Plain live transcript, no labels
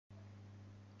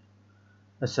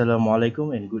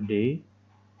Assalamualaikum and good day.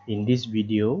 In this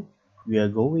video, we are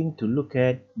going to look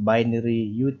at binary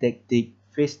eutectic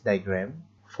phase diagram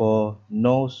for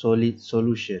no solid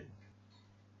solution.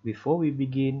 Before we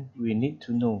begin, we need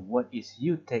to know what is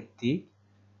eutectic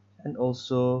and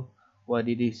also what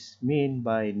it is mean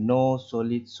by no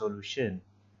solid solution.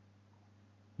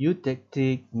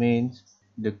 Eutectic means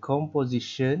the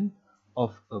composition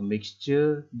of a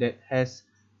mixture that has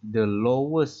the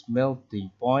lowest melting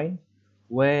point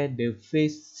where the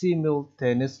phase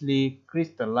simultaneously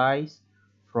crystallize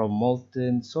from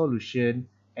molten solution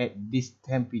at this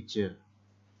temperature.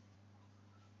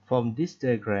 From this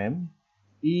diagram,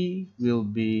 E will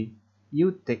be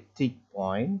eutectic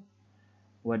point.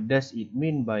 What does it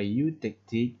mean by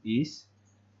eutectic is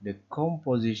the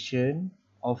composition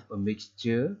of a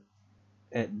mixture.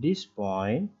 At this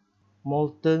point,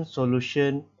 molten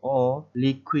solution or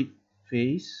liquid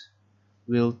phase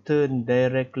will turn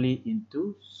directly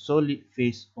into solid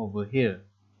phase over here.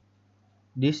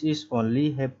 This is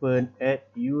only happen at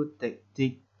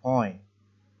eutectic point.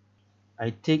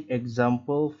 I take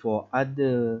example for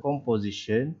other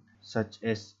composition such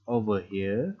as over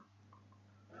here.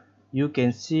 You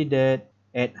can see that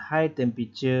at high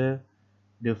temperature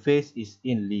the phase is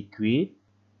in liquid,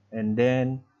 and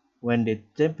then when the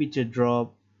temperature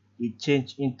drop it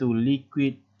change into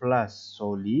liquid plus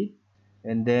solid,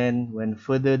 and then when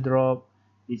further drop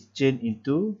it change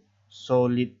into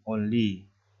solid only.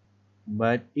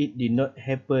 But it did not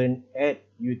happen at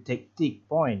eutectic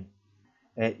point.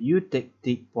 At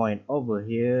eutectic point over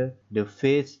here, the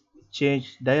phase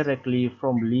change directly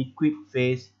from liquid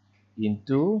phase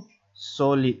into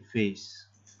solid phase.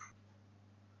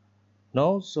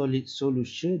 No solid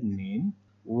solution means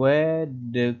where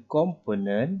the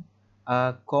components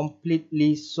are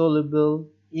completely soluble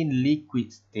in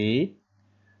liquid state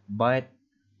but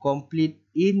completely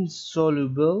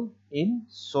insoluble in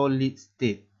solid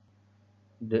state.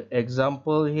 The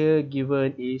example here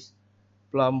given is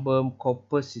plumbum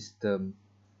copper system.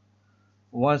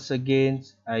 Once again,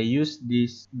 I use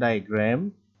this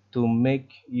diagram to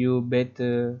make you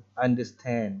better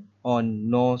understand on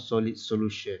no solid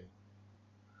solution.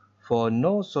 For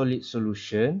no solid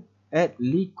solution, at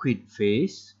liquid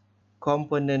phase,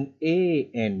 component A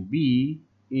and B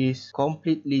is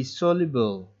completely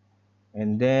soluble,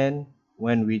 and then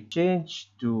when we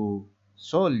change to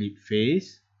solid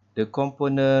phase, the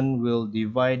component will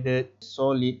divide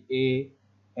solid A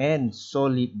and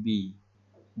solid B.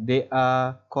 They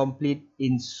are complete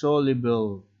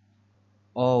insoluble,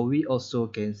 or we also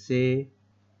can say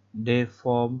they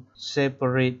form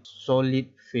separate solid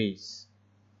phase.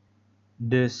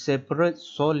 The separate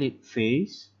solid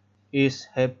phase is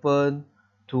happen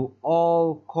to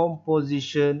all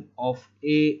composition of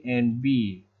A and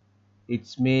B. It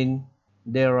means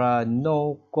there are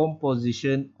no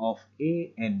composition of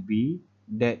A and B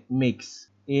that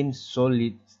mix in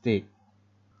solid state.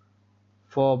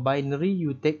 For binary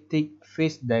eutectic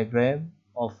phase diagram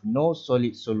of no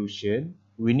solid solution,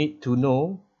 we need to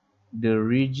know the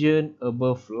region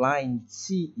above line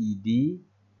CED.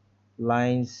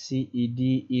 Line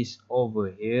CED is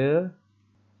over here,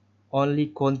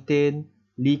 only contain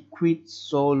liquid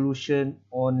solution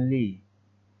only.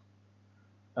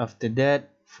 After that,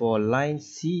 for line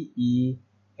CE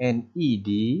and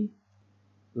ED,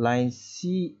 line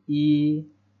CE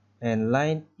and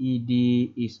line ED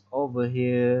is over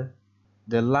here.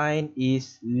 The line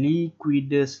is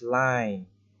liquidous line.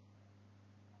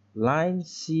 Line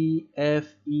CFEGD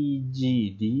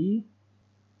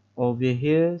over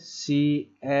here,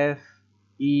 CFEGD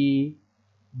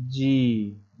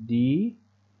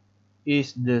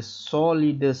is the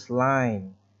solidus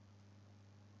line.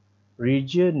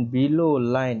 Region below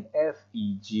line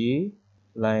FEG,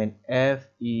 line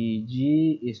FEG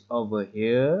is over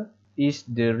here, is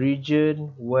the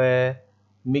region where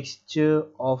mixture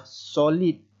of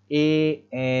solid A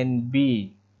and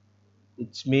B.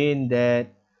 It means that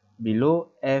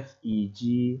below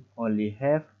FEG only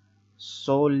have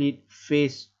solid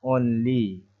phase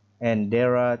only, and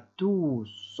there are two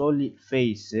solid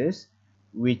phases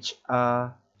which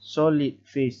are solid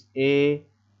phase A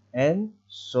and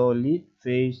solid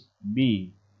phase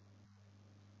B.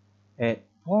 At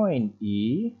point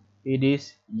E, it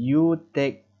is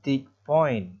eutectic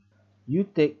point.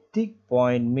 Eutectic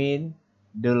point means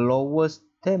the lowest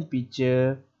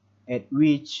temperature at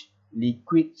which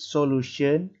liquid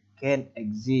solution can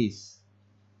exist.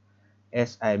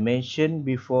 As I mentioned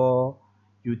before,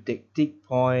 eutectic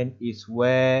point is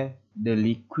where the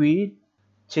liquid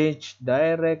change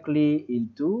directly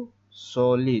into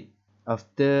solid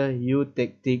after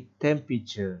eutectic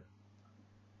temperature.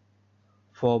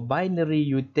 For binary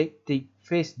eutectic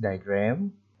phase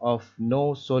diagram of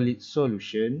no solid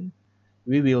solution,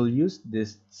 we will use the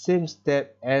same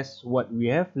step as what we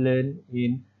have learned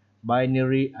in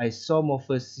binary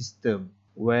isomorphous system,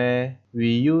 where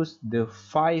we use the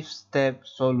 5-step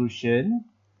solution.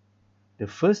 The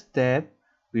first step,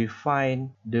 we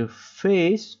find the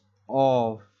phase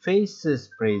or phases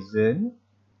present.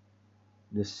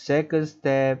 The second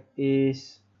step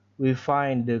is we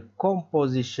find the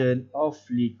composition of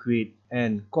liquid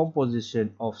and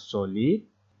composition of solid.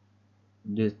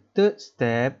 The third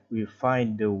step, we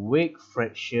find the wake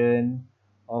fraction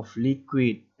of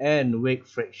liquid and wake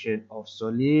fraction of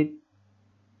solid.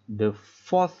 The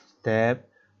fourth step,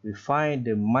 we find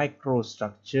the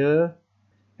microstructure.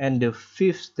 And the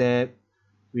fifth step,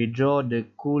 we draw the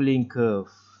cooling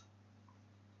curve.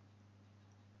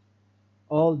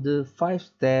 All the 5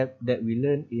 steps that we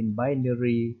learned in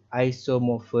binary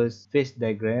isomorphous phase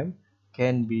diagram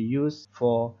can be used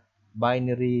for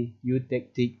binary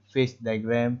eutectic phase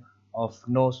diagram of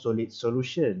no solid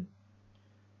solution.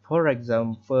 For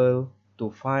example,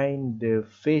 to find the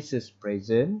phases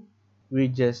present, we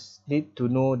just need to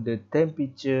know the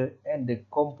temperature and the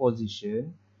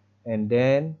composition, and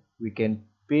then we can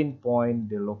pinpoint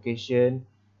the location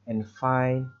and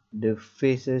find the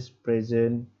phases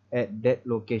present at that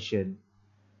location.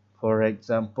 For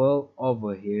example,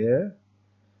 over here,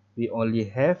 we only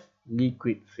have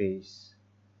liquid phase.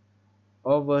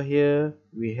 Over here,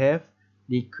 we have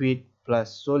liquid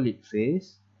plus solid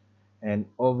phase. And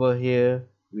over here,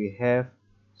 we have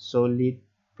solid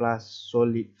plus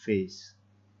solid phase.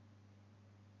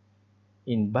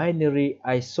 In binary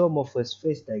isomorphous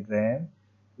phase diagram,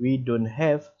 we don't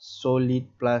have solid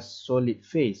plus solid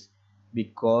phase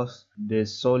because the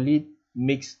solid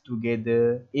mixed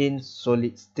together in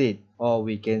solid state, or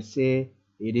we can say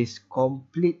it is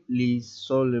completely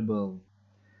soluble.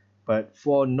 But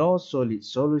for no solid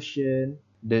solution,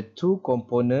 the two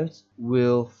components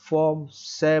will form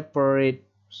separate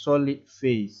solid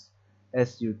phase,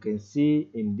 as you can see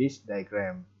in this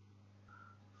diagram.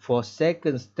 For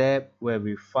second step, where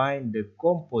we find the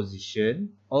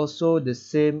composition, also the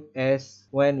same as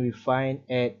when we find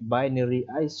at binary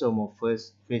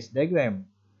isomorphous phase diagram.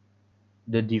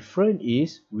 The difference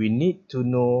is we need to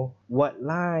know what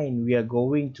line we are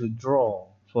going to draw.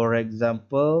 For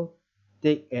example,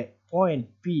 take at point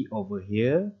P over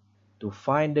here. To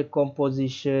find the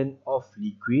composition of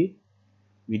liquid,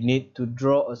 we need to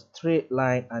draw a straight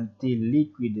line until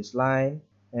liquid is line,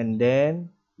 and then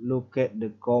look at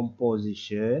the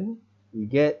composition. We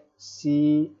get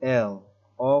Cl,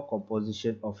 or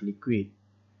composition of liquid.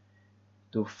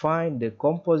 To find the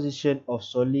composition of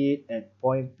solid at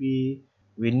point P,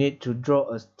 we need to draw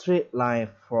a straight line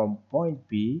from point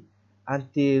P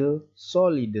until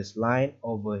solidus line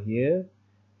over here,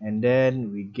 and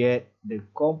then we get the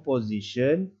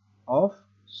composition of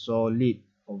solid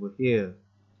over here.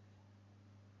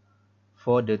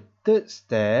 For the third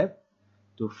step,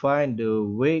 to find the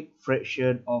wake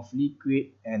fraction of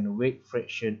liquid and wake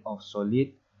fraction of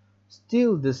solid,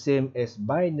 still the same as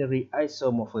binary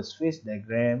isomorphous phase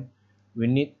diagram, we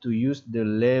need to use the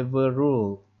lever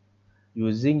rule.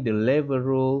 Using the lever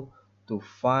rule to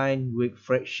find wake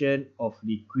fraction of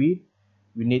liquid,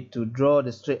 we need to draw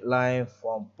the straight line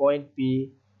from point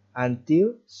P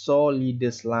until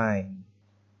solidus line.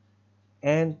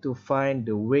 And to find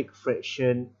the wake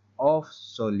fraction of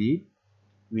solid,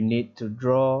 we need to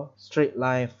draw straight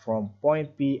line from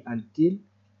point P until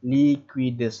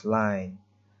liquidus line.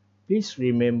 Please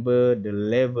remember the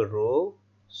lever rule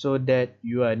so that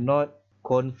you are not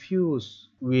confused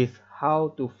with how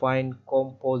to find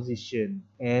composition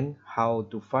and how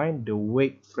to find the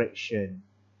wake fraction.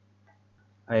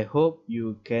 I hope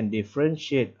you can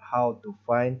differentiate how to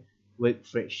find wake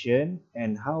fraction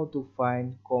and how to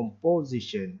find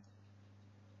composition.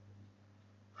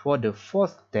 For the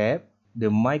fourth step, the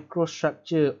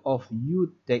microstructure of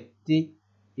eutectic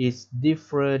is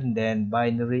different than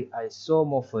binary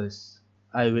isomorphous.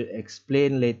 I will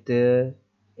explain later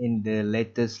in the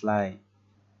later slide.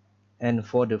 And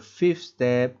for the fifth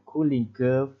step, cooling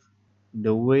curve,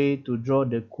 the way to draw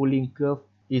the cooling curve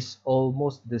is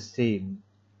almost the same.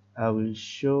 I will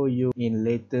show you in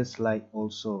later slide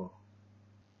also.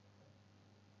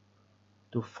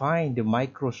 To find the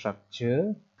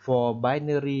microstructure for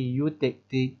binary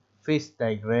eutectic phase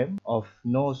diagram of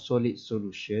no solid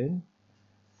solution,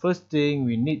 first thing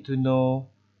we need to know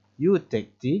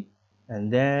eutectic,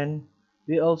 and then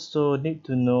we also need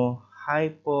to know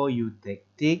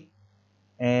hypoeutectic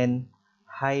and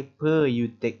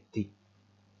hypereutectic.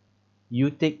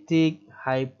 Eutectic,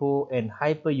 hypo and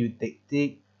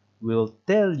hypereutectic will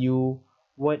tell you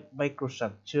what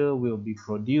microstructure will be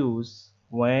produced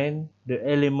when the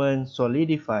element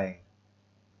solidify.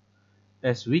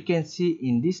 As we can see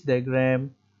in this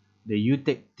diagram, the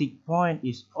eutectic point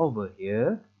is over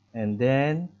here, and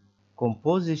then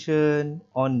composition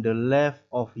on the left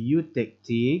of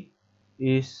eutectic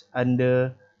is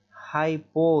under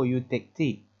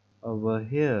hypoeutectic over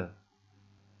here.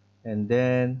 And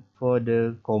then for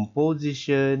the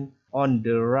composition on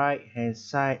the right hand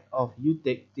side of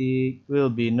eutectic will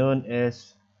be known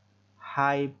as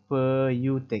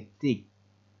hypereutectic.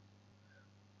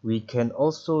 We can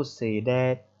also say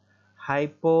that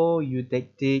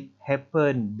hypoeutectic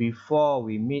happen before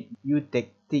we meet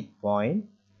eutectic point,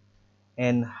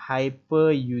 and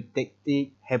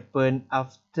hypereutectic happen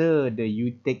after the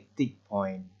eutectic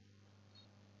point.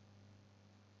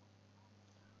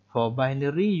 For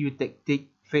binary eutectic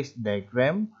phase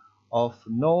diagram of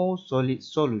no solid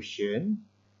solution,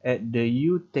 at the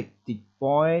eutectic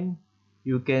point,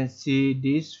 you can see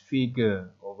this figure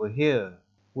over here,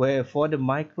 where for the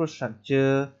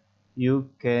microstructure, you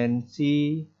can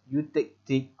see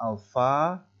eutectic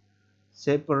alpha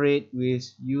separate with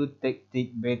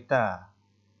eutectic beta,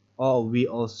 or we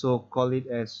also call it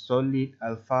as solid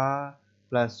alpha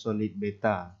plus solid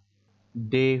beta.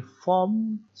 They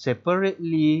form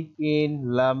separately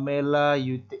in lamella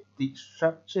eutectic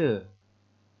structure.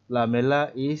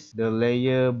 Lamella is the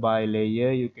layer by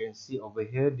layer. You can see over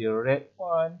here the red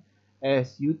one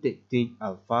as eutectic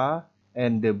alpha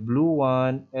and the blue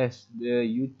one as the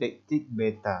eutectic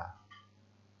beta.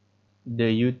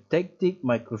 The eutectic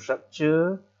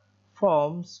microstructure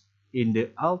forms in the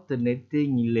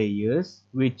alternating layers,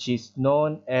 which is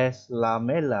known as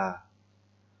lamella.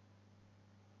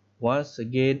 Once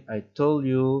again, I told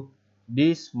you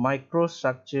this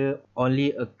microstructure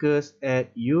only occurs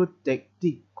at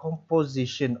eutectic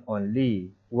composition only,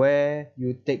 where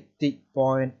eutectic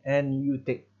point and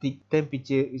eutectic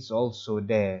temperature is also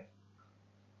there.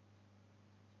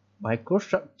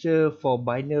 Microstructure for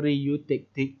binary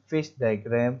eutectic phase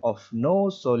diagram of no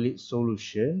solid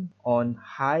solution on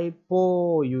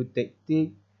hypoeutectic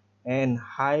and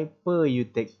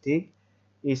hypereutectic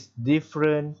is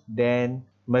different than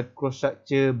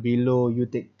microstructure below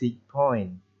eutectic point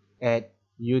at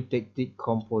eutectic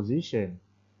composition.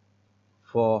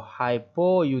 For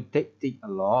hypoeutectic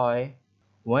alloy,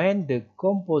 when the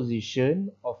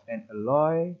composition of an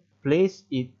alloy place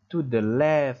it to the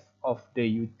left of the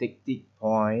eutectic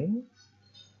point,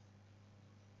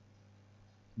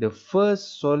 the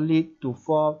first solid to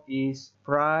form is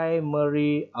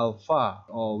primary alpha,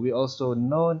 or we also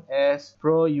known as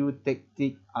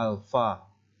proeutectic alpha.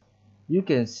 You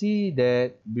can see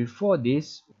that before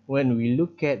this, when we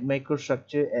look at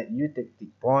microstructure at eutectic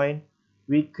point,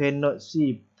 we cannot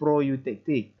see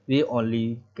proeutectic. We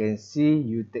only can see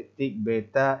eutectic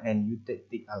beta and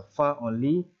eutectic alpha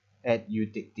only at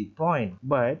eutectic point.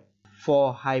 But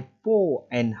for hypo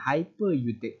and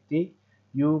hypereutectic,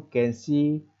 you can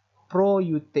see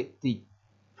proeutectic.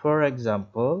 For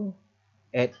example,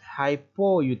 at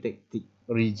hypoeutectic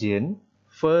region,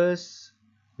 first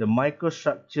the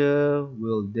microstructure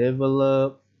will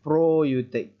develop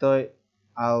proeutectoid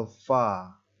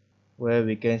alpha, where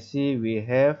we can see we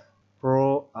have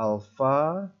pro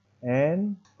alpha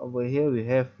and over here we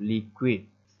have liquid.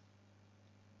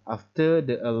 After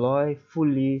the alloy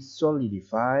fully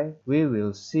solidify, we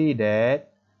will see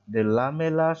that the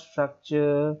lamella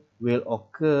structure will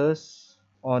occur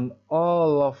on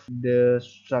all of the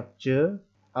structure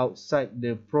outside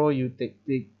the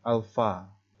proeutectic alpha,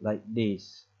 like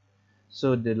this.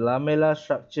 So the lamella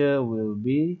structure will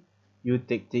be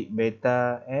eutectic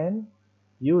beta and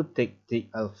eutectic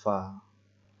alpha.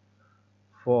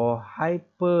 For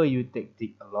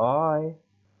hypereutectic alloy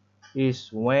is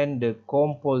when the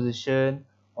composition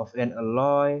of an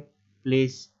alloy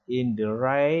placed in the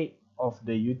right of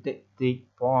the eutectic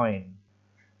point.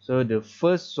 So the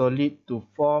first solid to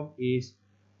form is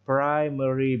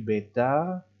primary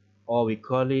beta, or we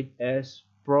call it as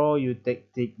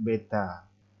proeutectic beta.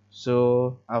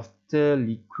 So after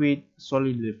liquid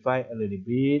solidify a little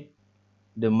bit,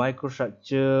 the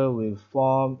microstructure will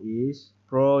form is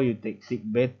proeutectic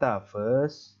beta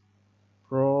first,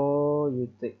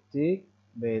 proeutectic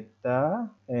beta,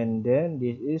 and then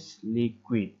this is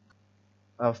liquid.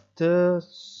 After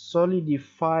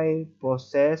solidify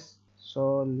process,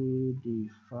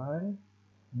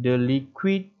 the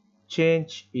liquid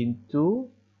change into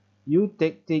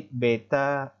eutectic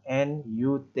beta and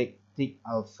eutectic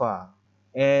alpha,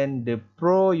 and the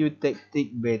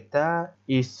proeutectic beta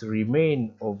is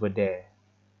remain over there.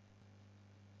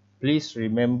 Please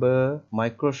remember,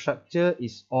 microstructure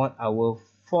is on our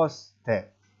fourth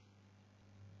step.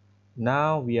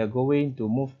 Now we are going to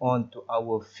move on to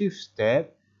our fifth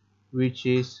step, which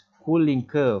is cooling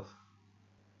curve.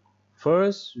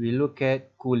 First, we look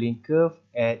at cooling curve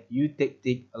at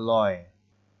eutectic alloy.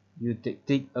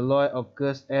 Eutectic alloy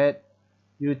occurs at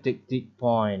eutectic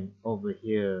point over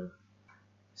here.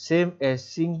 Same as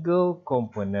single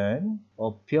component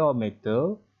or pure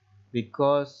metal,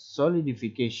 because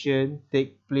solidification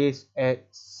takes place at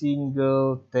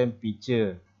single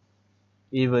temperature.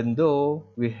 Even though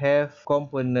we have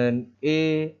component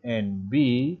A and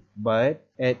B, but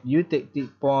at eutectic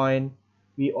point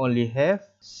we only have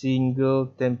single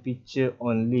temperature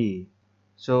only.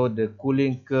 So the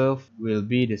cooling curve will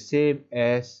be the same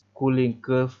as cooling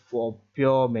curve for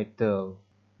pure metal.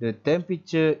 The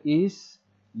temperature is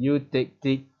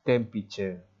eutectic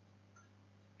temperature.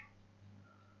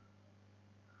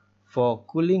 For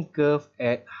cooling curve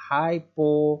at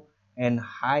hypo and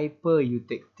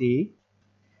hyper-eutectic,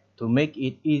 to make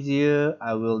it easier,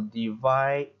 I will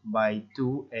divide by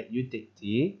 2 at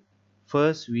eutectic.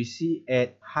 First, we see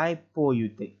at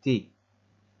hypo-eutectic.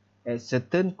 At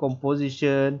certain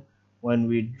composition, when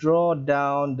we draw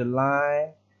down the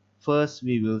line, first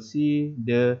we will see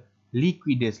the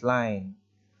liquidus line.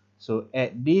 So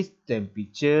at this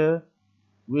temperature,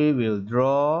 we will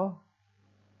draw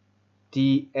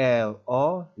TL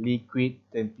or liquid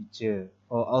temperature,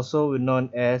 or also known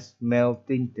as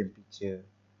melting temperature.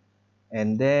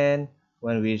 And then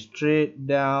when we straight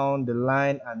down the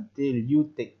line until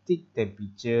eutectic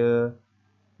temperature,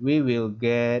 we will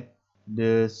get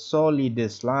the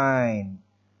solidus line,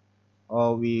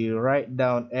 or we write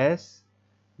down as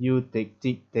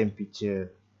eutectic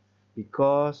temperature.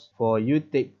 Because for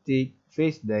eutectic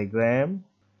phase diagram,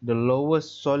 the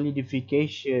lowest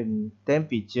solidification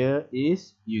temperature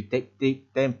is eutectic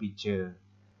temperature.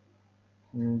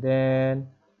 And then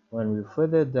when we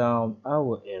further down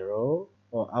our arrow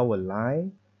or our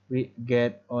line, we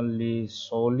get only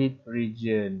solid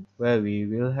region, where we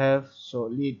will have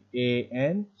solid A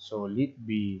and solid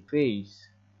B phase.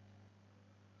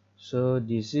 So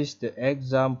this is the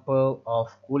example of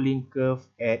cooling curve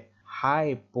at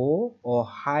hypo or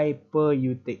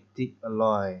hyper-eutectic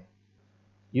alloy.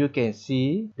 You can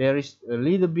see there is a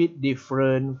little bit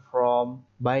different from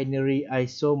binary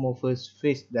isomorphous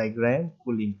phase diagram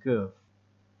cooling curve.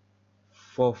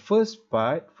 For first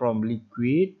part from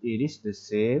liquid, it is the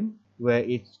same, where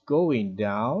it's going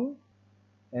down.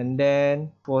 And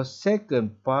then for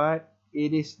second part,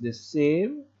 it is the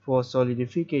same for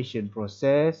solidification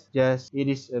process, just it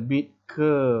is a bit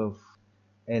curved.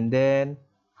 And then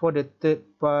for the third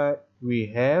part, we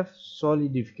have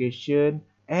solidification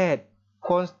at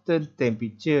constant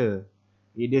temperature.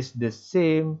 It is the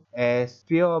same as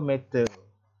pure metal.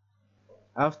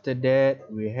 After that,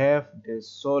 we have the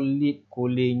solid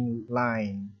cooling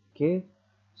line. Okay,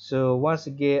 so once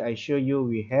again I show you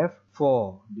we have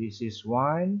 4. This is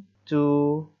 1,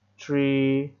 2,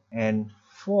 3 and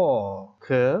 4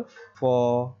 curve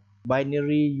for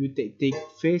binary eutectic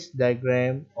phase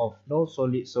diagram of no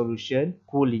solid solution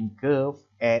cooling curve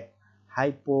at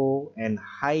hypo and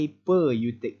hyper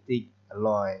eutectic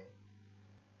alloy.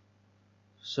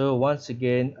 So once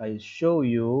again, I show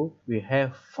you we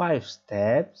have 5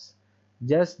 steps,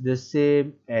 just the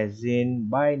same as in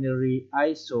binary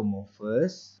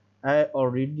isomorphous. I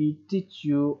already teach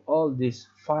you all these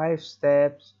 5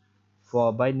 steps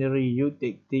for binary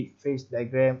eutectic phase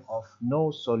diagram of no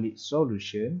solid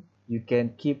solution. You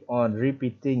can keep on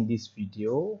repeating this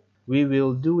video. We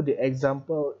will do the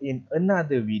example in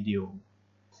another video.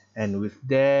 And with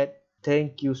that,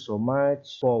 thank you so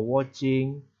much for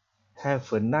watching.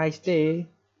 Have a nice day.